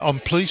I'm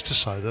pleased to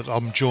say that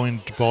I'm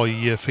joined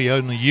by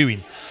Fiona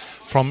Ewing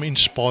from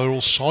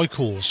Inspiral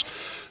Cycles.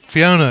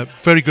 Fiona,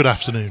 very good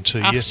afternoon to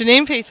you.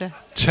 Afternoon, Peter.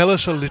 Tell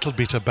us a little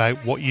bit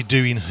about what you're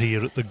doing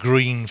here at the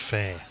Green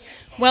Fair.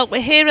 Well,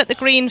 we're here at the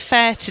Green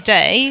Fair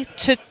today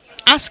to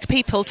ask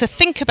people to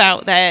think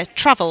about their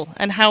travel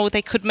and how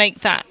they could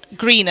make that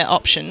greener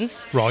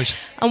options. Right.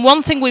 And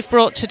one thing we've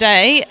brought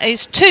today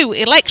is 2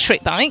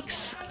 electric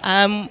bikes,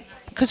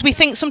 because we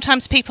think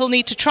sometimes people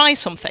need to try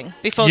something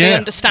before they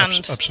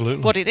understand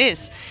absolutely. What it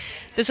is.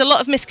 There's a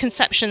lot of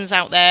misconceptions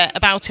out there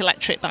about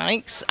electric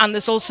bikes, and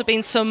there's also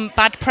been some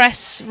bad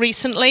press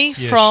recently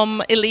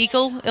from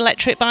illegal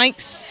electric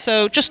bikes.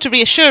 So just to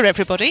reassure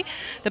everybody,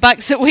 the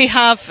bikes that we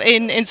have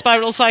in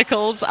Inspiral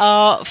Cycles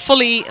are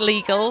fully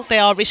legal. They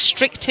are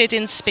restricted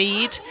in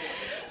speed.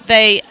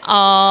 They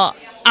are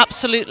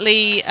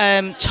absolutely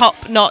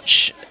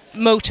top-notch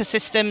motor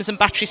systems and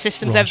battery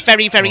systems. Right. They're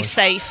very, very Right.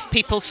 safe.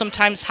 People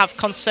sometimes have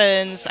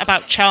concerns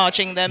about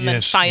charging them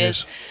and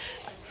fires.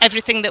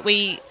 Everything that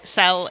we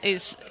sell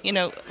is,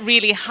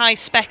 really high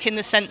spec in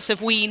the sense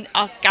of we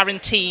are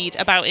guaranteed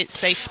about its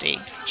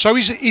safety. So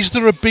is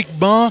there a big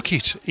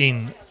market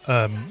in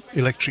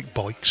electric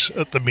bikes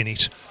at the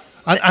minute?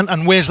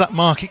 And where's that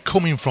market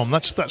coming from?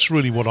 That's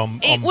really what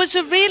It was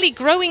a really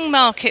growing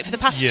market for the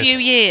past few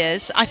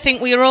years. I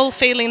think we are all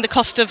feeling the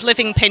cost of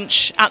living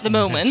pinch at the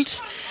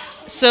moment.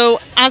 So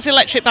as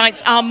electric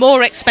bikes are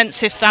more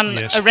expensive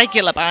than a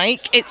regular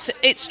bike,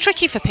 it's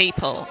tricky for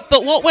people.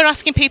 But what we're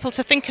asking people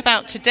to think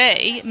about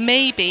today,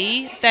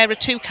 maybe they're a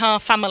 2-car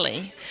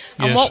family.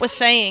 And what we're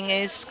saying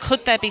is,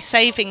 could there be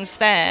savings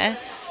there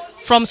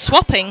from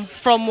swapping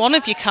from one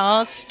of your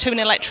cars to an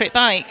electric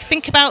bike?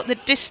 Think about the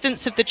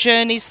distance of the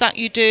journeys that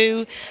you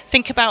do.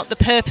 Think about the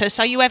purpose.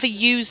 Are you ever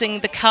using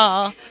the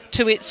car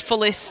to its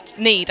fullest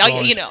need?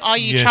 Are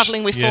you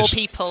travelling with 4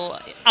 people?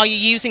 Are you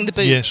using the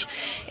boot? Yes.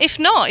 If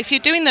not, if you're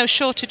doing those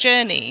shorter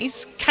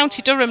journeys,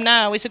 County Durham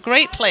now is a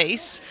great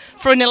place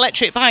for an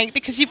electric bike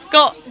because you've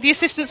got the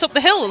assistance up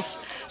the hills.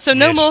 So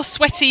no more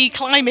sweaty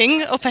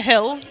climbing up a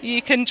hill.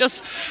 You can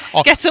just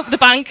get up the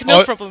bank,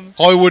 no problem.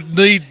 I would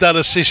need that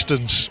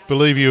assistance,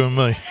 believe you and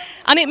me.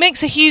 And it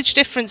makes a huge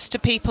difference to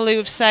people who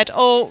have said,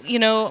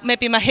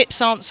 maybe my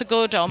hips aren't so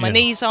good or my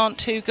knees aren't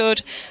too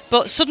good.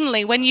 But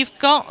suddenly, when you've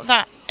got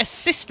that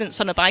assistance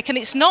on a bike, and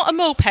it's not a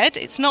moped,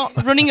 it's not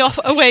running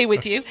away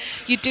with you,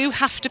 you do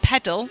have to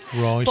pedal.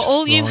 Right. But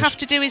all you have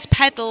to do is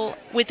pedal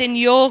within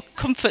your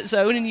comfort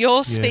zone and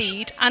your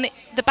speed, and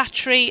the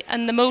battery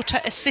and the motor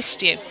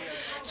assist you.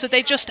 So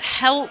they just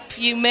help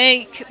you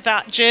make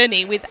that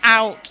journey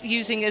without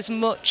using as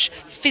much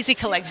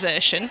physical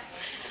exertion.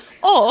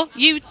 Or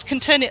you can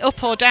turn it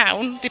up or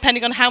down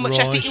depending on how much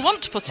effort you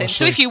want to put in.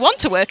 So if you want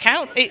to work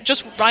out, it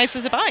just rides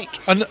as a bike.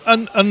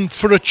 And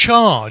for a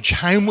charge,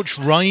 how much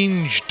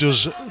range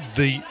does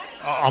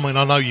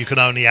I know you can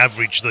only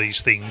average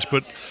these things,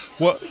 but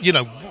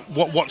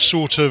what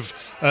sort of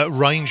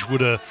range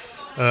would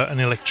an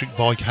electric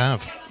bike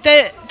have?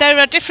 There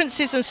are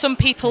differences, and some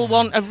people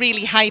want a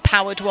really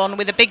high-powered one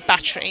with a big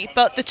battery.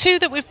 But the 2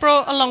 that we've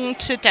brought along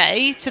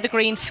today to the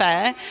Green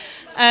Fair,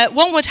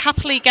 one would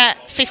happily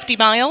get 50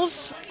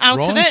 miles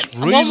out of it.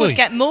 Really? One would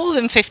get more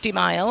than 50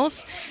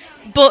 miles,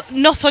 but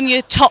not on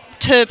your top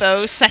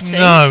turbo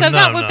setting.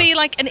 That would be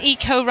like an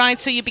eco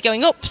ride. So you'd be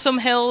going up some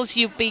hills,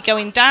 you'd be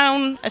going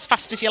down as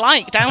fast as you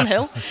like,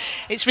 downhill.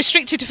 It's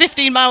restricted to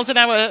 15 miles an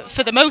hour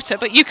for the motor,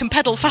 but you can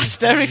pedal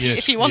faster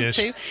if you want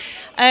to.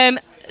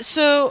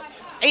 So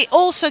it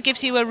also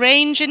gives you a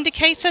range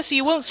indicator, so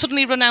you won't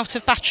suddenly run out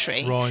of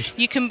battery. Right.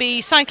 You can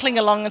be cycling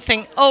along and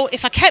think,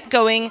 if I kept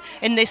going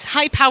in this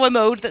high power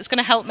mode that's going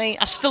to help me,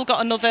 I've still got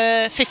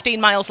another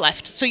 15 miles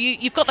left. So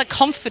you've got that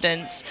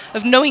confidence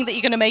of knowing that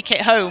you're going to make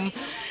it home.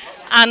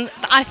 And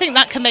I think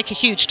that can make a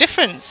huge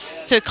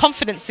difference to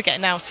confidence to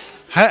getting out.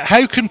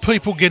 How can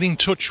people get in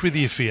touch with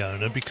you,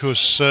 Fiona?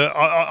 Because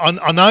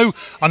I know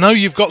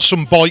you've got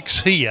some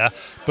bikes here,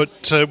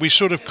 but we're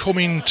sort of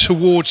coming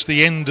towards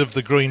the end of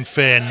the Green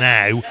Fair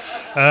now.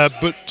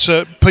 But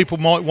people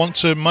might want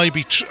to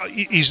maybe.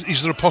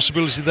 Is there a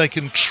possibility they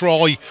can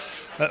try?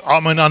 I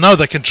know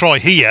they can try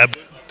here.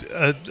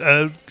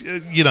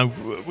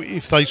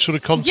 If they sort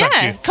of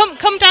contact you.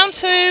 Come down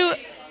to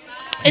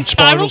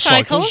Inspiral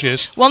Cycles,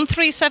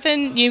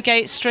 137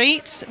 Newgate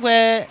Street.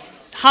 We're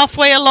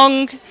halfway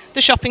along the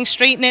shopping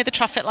street near the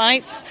traffic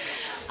lights.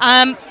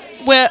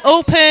 We're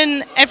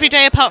open every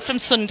day apart from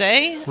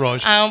Sunday.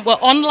 Right. We're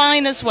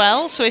online as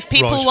well, so if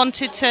people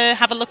wanted to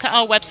have a look at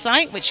our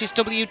website, which is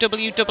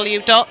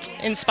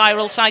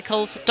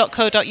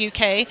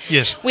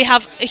www.inspiralcycles.co.uk, we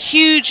have a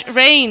huge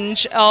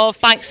range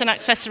of bikes and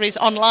accessories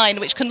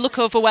online, which can look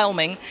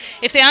overwhelming.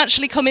 If they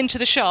actually come into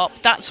the shop,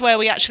 that's where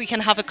we actually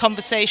can have a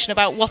conversation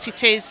about what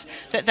it is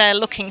that they're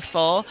looking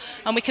for.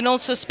 And we can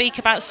also speak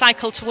about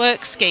cycle to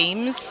work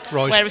schemes,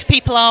 where if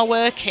people are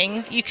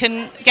working, you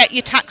can get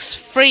your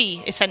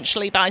tax-free, essentially,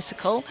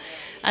 bicycle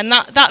And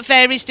that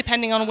varies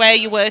depending on where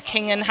you're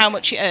working and how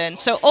much you earn.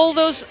 So all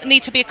those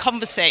need to be a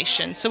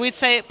conversation. So we'd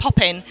say,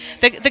 pop in.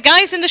 The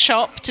guys in the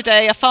shop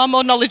today are far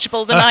more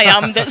knowledgeable than I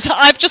am.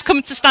 I've just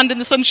come to stand in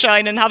the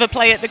sunshine and have a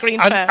play at the Green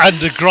Fair.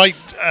 And a great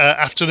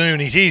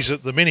afternoon it is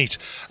at the minute.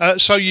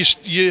 So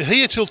you're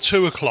here till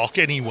 2 o'clock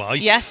anyway.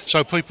 Yes.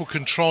 So people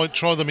can try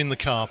them in the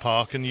car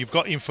park, and you've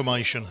got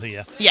information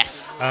here.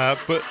 Yes.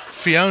 But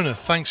Fiona,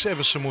 thanks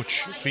ever so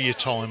much for your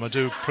time. I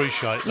do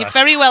appreciate that. You're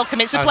very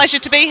welcome. It's a pleasure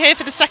to be here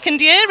for the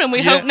second year, and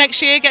we hope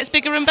next year gets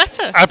bigger and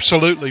better.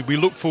 Absolutely. We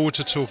look forward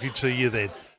to talking to you then.